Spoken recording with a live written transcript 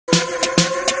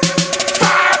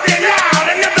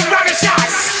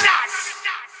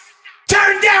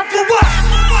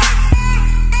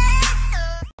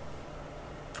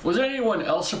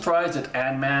surprised that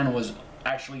Ant-Man was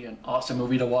actually an awesome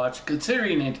movie to watch,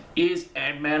 considering it is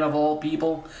Ant-Man of all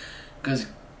people. Because,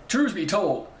 truth be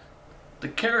told, the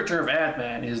character of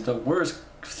Ant-Man is the worst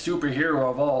superhero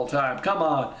of all time. Come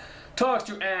on. Talks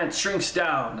to ants, shrinks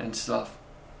down, and stuff.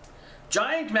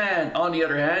 Giant Man, on the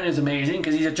other hand, is amazing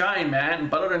because he's a giant man.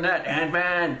 But other than that,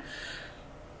 Ant-Man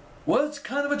was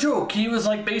kind of a joke. He was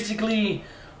like basically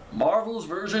Marvel's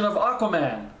version of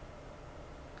Aquaman.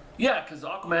 Yeah, because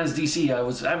Aquaman's DC. I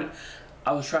was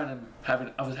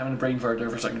having a brain fart there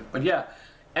for a second. But yeah,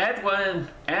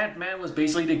 Ant-Man was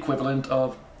basically the equivalent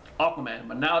of Aquaman.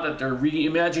 But now that they're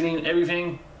reimagining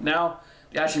everything, now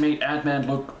they actually made Ant-Man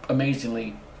look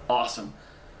amazingly awesome.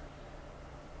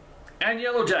 And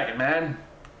Yellow Jacket, man.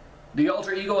 The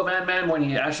alter ego of Ant-Man when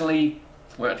he actually,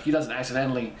 well, he doesn't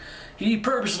accidentally, he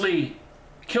purposely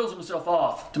kills himself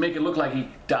off to make it look like he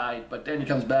died, but then he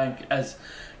comes back as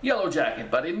Yellow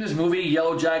Jacket. But in this movie,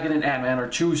 Yellow Jacket and Ant-Man are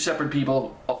two separate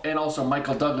people, and also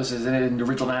Michael Douglas is in it in the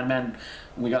original Ant-Man.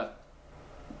 We got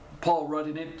Paul Rudd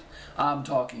in it. I'm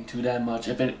talking too damn much,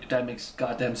 if that makes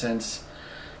goddamn sense.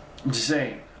 I'm just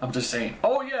saying.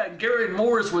 Oh yeah, Garrett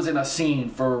Morris was in a scene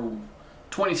for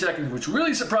 20 seconds, which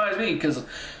really surprised me, because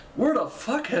where the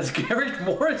fuck has Garrett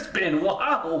Morris been?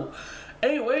 Wow.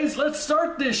 Anyways, let's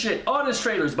start this shit. Honest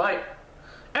Trailers by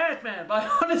Ant-Man by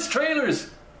Honest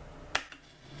Trailers.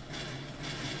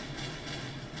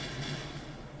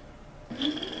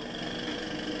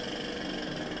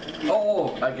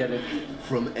 Oh, I get it.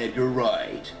 From Edgar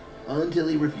Wright, until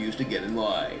he refused to get in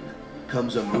line,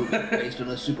 comes a movie based on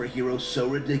a superhero so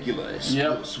ridiculous,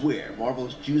 you'll swear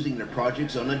Marvel's choosing their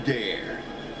projects on a dare.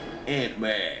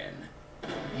 Ant-Man.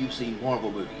 You've seen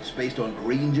Marvel movies based on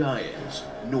green giants,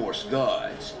 Norse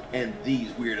gods, and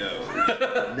these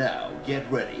weirdos. Now,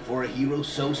 get ready for a hero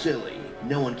so silly,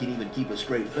 no one can even keep a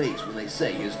straight face when they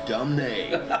say his dumb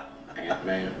name.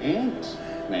 Ant-Man.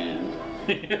 Ant-Man.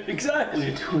 Exactly.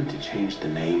 Is it too late to change the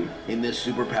name? In this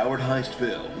superpowered heist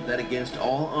film that, against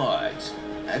all odds,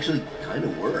 actually kind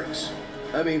of works.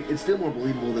 I mean, it's still more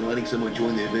believable than letting someone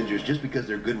join the Avengers just because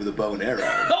they're good with a bow and arrow.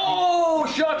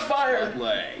 Oh, shots fired!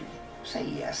 Play. Say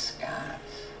yes, Scott.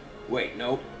 Wait,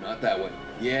 nope, not that one.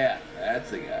 Yeah,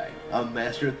 that's the guy. A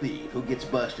master thief who gets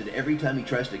busted every time he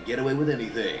tries to get away with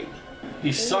anything.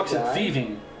 He sucks at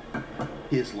thieving.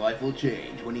 His life will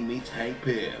change when he meets Hank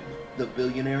Pym, the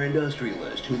billionaire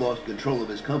industrialist who lost control of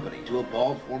his company to a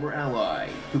bald former ally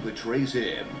who betrays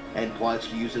him and plots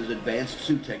to use his advanced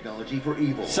suit technology for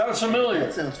evil. Sounds familiar.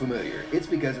 That sounds familiar. It's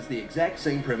because it's the exact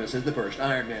same premise as the first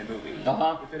Iron Man movie.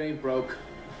 If it ain't broke.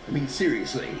 I mean,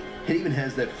 seriously. It even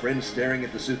has that friend staring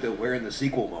at the suit they'll wear in the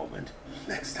sequel moment.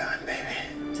 Next time, baby.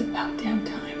 It's about damn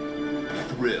time.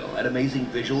 Thrill at amazing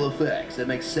visual effects that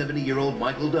makes 70-year-old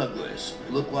Michael Douglas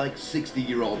look like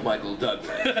 60-year-old Michael Douglas.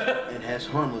 And has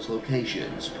harmless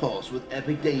locations pulsed with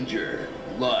epic danger,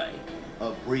 like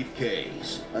a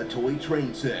briefcase, a toy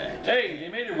train set. Hey, they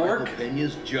made it work. Michael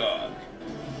Peña's jug.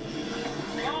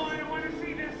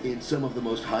 In some of the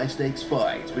most high-stakes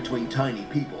fights between tiny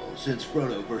people since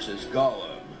Frodo versus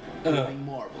Gollum, Living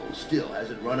Marvel still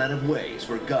hasn't run out of ways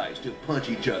for guys to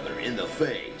punch each other in the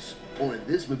face. Or in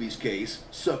this movie's case,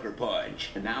 sucker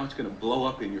punch. And now it's gonna blow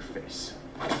up in your face.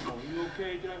 Are you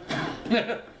okay,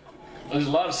 Jeff? There's a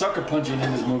lot of sucker punching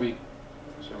in this movie.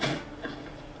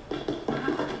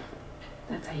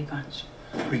 That's how you punch.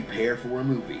 Prepare for a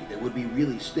movie that would be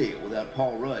really stale without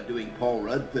Paul Rudd doing Paul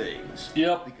Rudd things.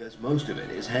 Yep. Because most of it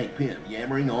is Hank Pym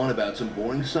yammering on about some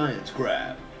boring science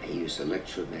crap. I use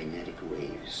electromagnetic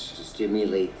waves to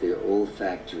stimulate their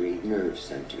olfactory nerve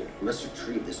center. I must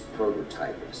retrieve this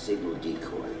prototype of a signal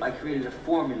decoy. I created a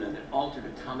formula that altered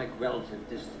atomic relative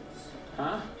distance.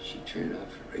 Huh? She turned off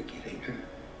the regulator.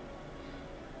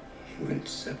 It went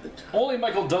sabotage. Only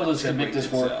Michael Douglas can make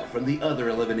this work. From the other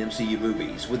 11 MCU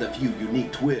movies with a few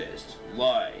unique twists,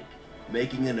 like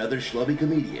making another schlubby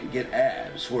comedian get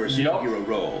abs for a superhero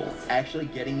role, actually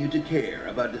getting you to care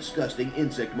about disgusting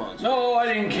insect monsters. No,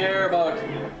 I didn't care about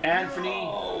Anthony.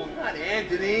 Oh, not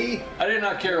Anthony. I did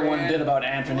not care one bit about I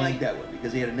Anthony. like that one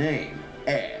because he had a name.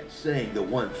 And saying the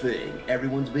one thing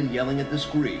everyone's been yelling at the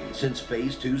screen since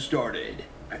Phase 2 started.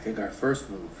 I think our first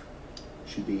move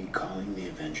should be calling the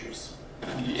Avengers.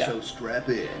 Yeah. So strap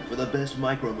in for the best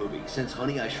micro movie since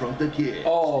Honey, I Shrunk the Kids.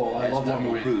 Oh, I love that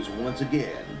Marvel movie. proves once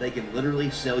again they can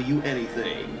literally sell you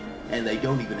anything, and they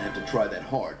don't even have to try that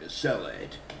hard to sell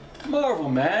it. Marvel,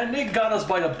 man, they got us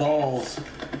by the balls.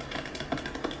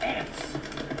 Ants.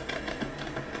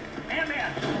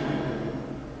 Ant-Man.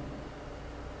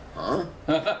 Huh?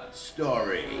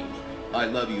 Starring I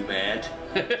Love You, Matt.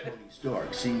 Tony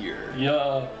Stark Sr.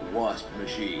 Yeah. Wasp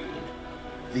Machine.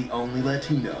 the only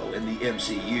Latino in the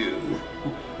MCU.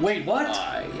 Wait, what?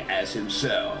 I, as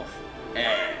himself,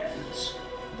 as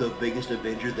the biggest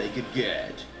Avenger they could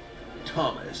get,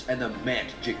 Thomas and the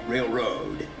Magic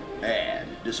Railroad, and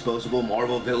disposable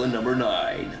Marvel villain number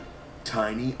 9,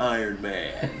 Tiny Iron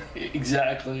Man.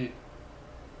 Exactly.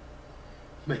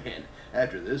 Man,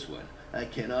 after this one, I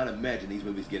cannot imagine these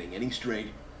movies getting any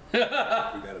straight.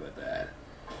 Forgot about that.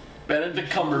 Benedict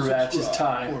Cumberbatch's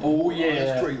time. Oh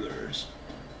yeah. Trailers.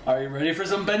 Are you ready for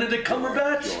some Benedict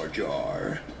Cumberbatch? Jar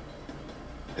Jar.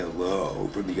 Hello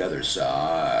from the other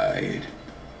side.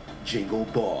 Jingle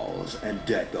balls and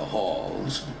deck the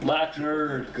halls. Black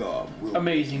nerd. Gum will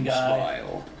Amazing guy.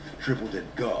 Smile. Tripleton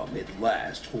gum, it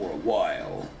lasts for a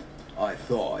while. I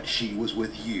thought she was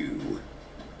with you.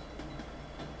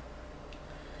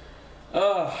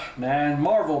 Ugh, man,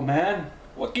 Marvel, man.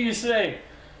 What can you say?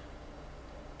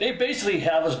 They basically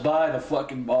have us by the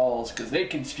fucking balls because they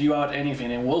can spew out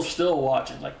anything and we'll still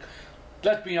watch it. Like,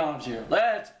 let's be honest here.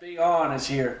 Let's be honest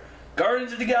here.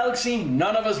 Guardians of the Galaxy,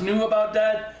 none of us knew about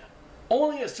that.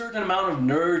 Only a certain amount of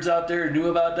nerds out there knew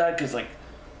about that because, like,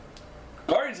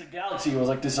 Guardians of the Galaxy was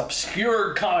like this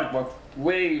obscure comic book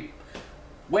way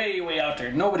out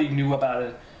there. Nobody knew about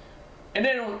it. And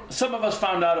then some of us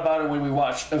found out about it when we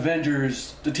watched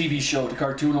Avengers, the TV show, the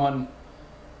cartoon one.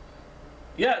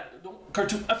 Yeah, the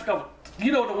cartoon, I forgot.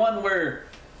 You know, the one where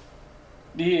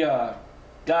the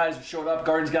guys showed up,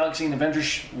 Guardians of the Galaxy and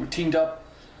Avengers were teamed up.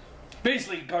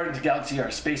 Basically, Guardians of the Galaxy are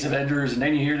space Avengers, and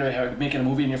then you hear they're making a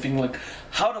movie and you're thinking, like,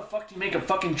 how the fuck do you make a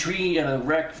fucking tree and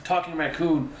a talking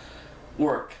raccoon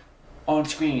work on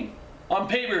screen? On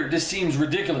paper, this seems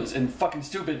ridiculous and fucking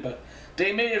stupid, but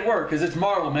they made it work because it's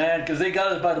Marvel, man, because they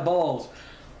got us by the balls.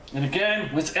 And again,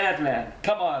 it's Ant-Man.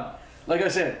 Come on. Like I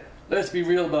said, let's be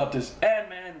real about this.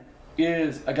 Ant-Man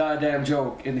is a goddamn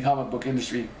joke in the comic book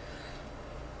industry.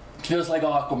 Just like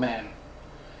Aquaman.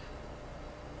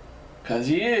 Because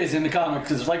he is in the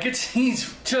comics. It's like,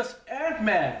 he's just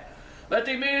Ant-Man. But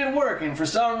they made it work, and for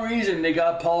some reason they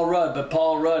got Paul Rudd, but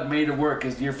Paul Rudd made it work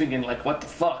because you're thinking, like, what the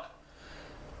fuck?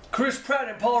 Chris Pratt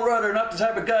and Paul Rudd are not the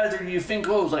type of guys that you think,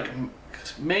 oh, like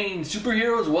main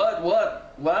superheroes.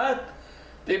 What?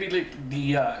 They'd be like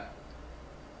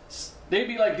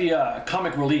the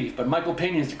comic relief, but Michael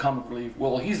Pena is the comic relief.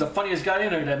 Well, he's the funniest guy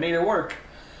in there that made it work.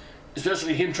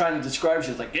 Especially him trying to describe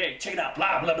shit like, hey, check it out,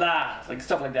 blah blah blah, like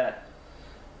stuff like that.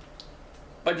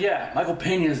 But yeah, Michael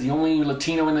Pena is the only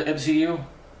Latino in the MCU.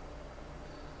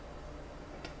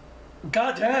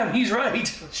 God damn, he's right.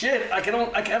 Shit, I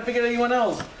can't think of anyone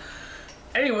else.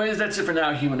 Anyways, that's it for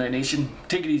now, Human Nation.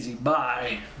 Take it easy.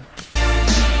 Bye.